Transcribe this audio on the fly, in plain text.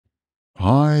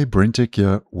Hi, BrenTech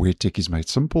here, where tech is made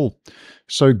simple.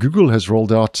 So Google has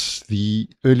rolled out the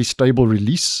early stable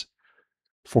release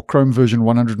for Chrome version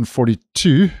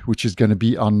 142, which is going to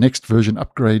be our next version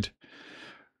upgrade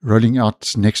rolling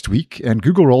out next week. And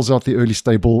Google rolls out the early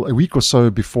stable a week or so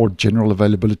before general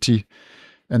availability.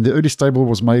 And the early stable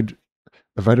was made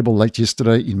available late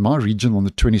yesterday in my region on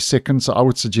the 22nd. So I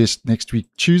would suggest next week,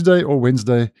 Tuesday or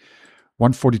Wednesday,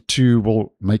 142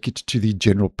 will make it to the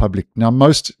general public. Now,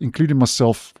 most, including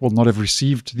myself, will not have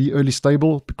received the early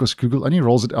stable because Google only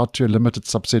rolls it out to a limited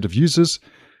subset of users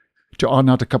to iron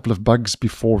out a couple of bugs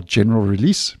before general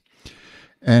release.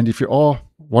 And if you are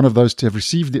one of those to have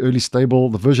received the early stable,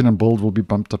 the version and build will be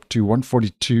bumped up to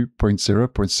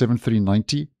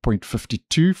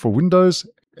 142.0.7390.52 for Windows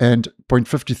and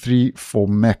 0.53 for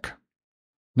Mac.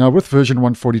 Now, with version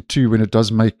 142, when it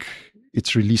does make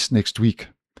its release next week,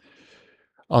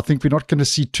 I think we're not going to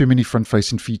see too many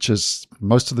front-facing features.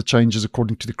 Most of the changes,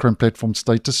 according to the Chrome platform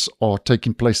status, are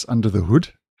taking place under the hood.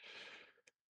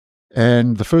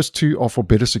 And the first two are for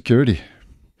better security.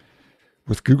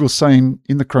 With Google saying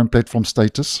in the Chrome platform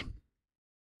status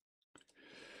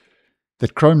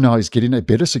that Chrome now is getting a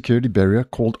better security barrier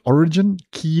called Origin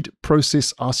Keyed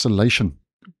Process Isolation,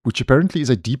 which apparently is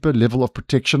a deeper level of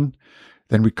protection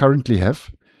than we currently have,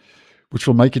 which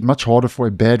will make it much harder for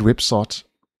a bad website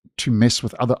to mess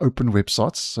with other open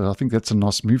websites. So I think that's a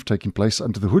nice move taking place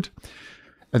under the hood.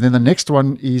 And then the next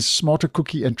one is smarter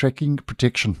cookie and tracking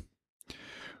protection,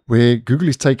 where Google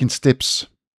is taking steps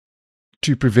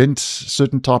to prevent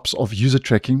certain types of user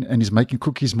tracking and is making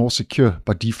cookies more secure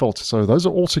by default. So those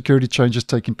are all security changes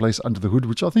taking place under the hood,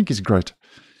 which I think is great.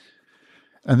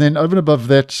 And then over and above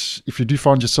that, if you do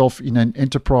find yourself in an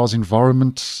enterprise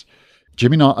environment,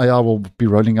 Gemini AI will be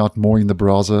rolling out more in the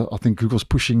browser. I think Google's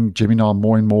pushing Gemini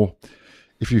more and more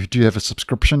if you do have a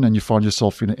subscription and you find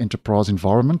yourself in an enterprise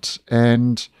environment.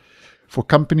 And for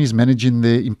companies managing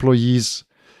their employees'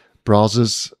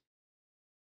 browsers,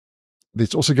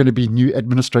 there's also going to be new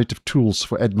administrative tools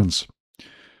for admins,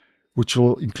 which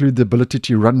will include the ability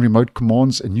to run remote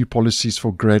commands and new policies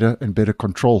for greater and better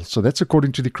control. So that's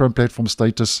according to the Chrome platform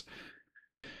status.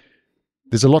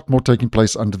 There's a lot more taking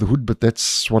place under the hood, but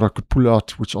that's what I could pull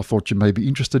out, which I thought you may be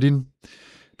interested in.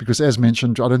 Because as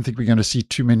mentioned, I don't think we're going to see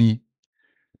too many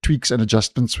tweaks and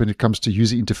adjustments when it comes to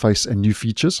user interface and new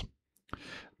features.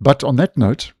 But on that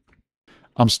note,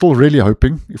 I'm still really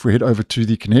hoping, if we head over to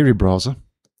the Canary browser,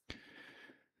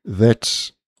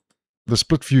 that the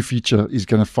split view feature is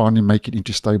going to finally make it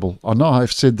into stable. I know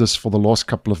I've said this for the last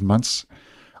couple of months.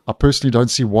 I personally don't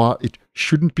see why it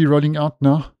shouldn't be rolling out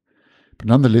now. But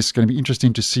nonetheless, it's going to be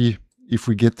interesting to see if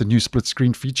we get the new split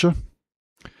screen feature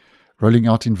rolling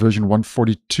out in version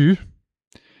 142.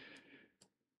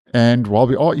 And while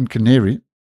we are in Canary,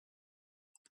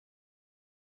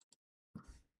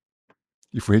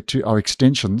 if we head to our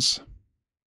extensions,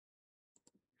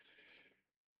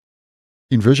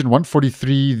 in version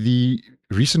 143, the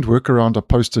recent workaround I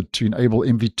posted to enable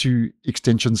MV2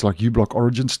 extensions like uBlock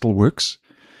Origin still works.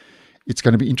 It's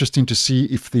going to be interesting to see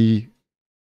if the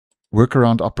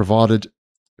workaround I provided,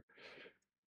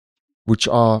 which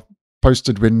are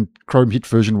posted when Chrome hit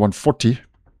version 140,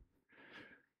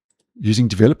 using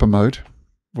developer mode,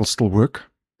 will still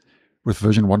work with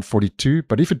version 142.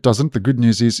 But if it doesn't, the good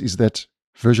news is that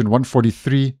version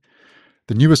 143,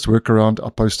 the newest workaround I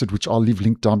posted, which I'll leave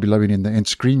linked down below and in the end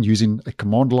screen using a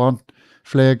command line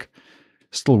flag,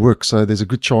 still works. So there's a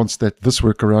good chance that this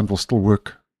workaround will still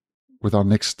work with our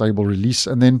next stable release.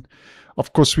 And then,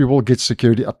 of course, we will get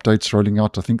security updates rolling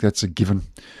out. I think that's a given.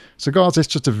 So guys, that's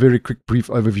just a very quick brief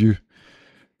overview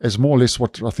as more or less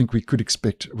what I think we could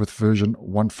expect with version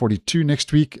 142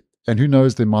 next week. And who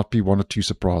knows, there might be one or two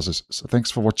surprises. So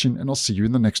thanks for watching, and I'll see you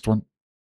in the next one.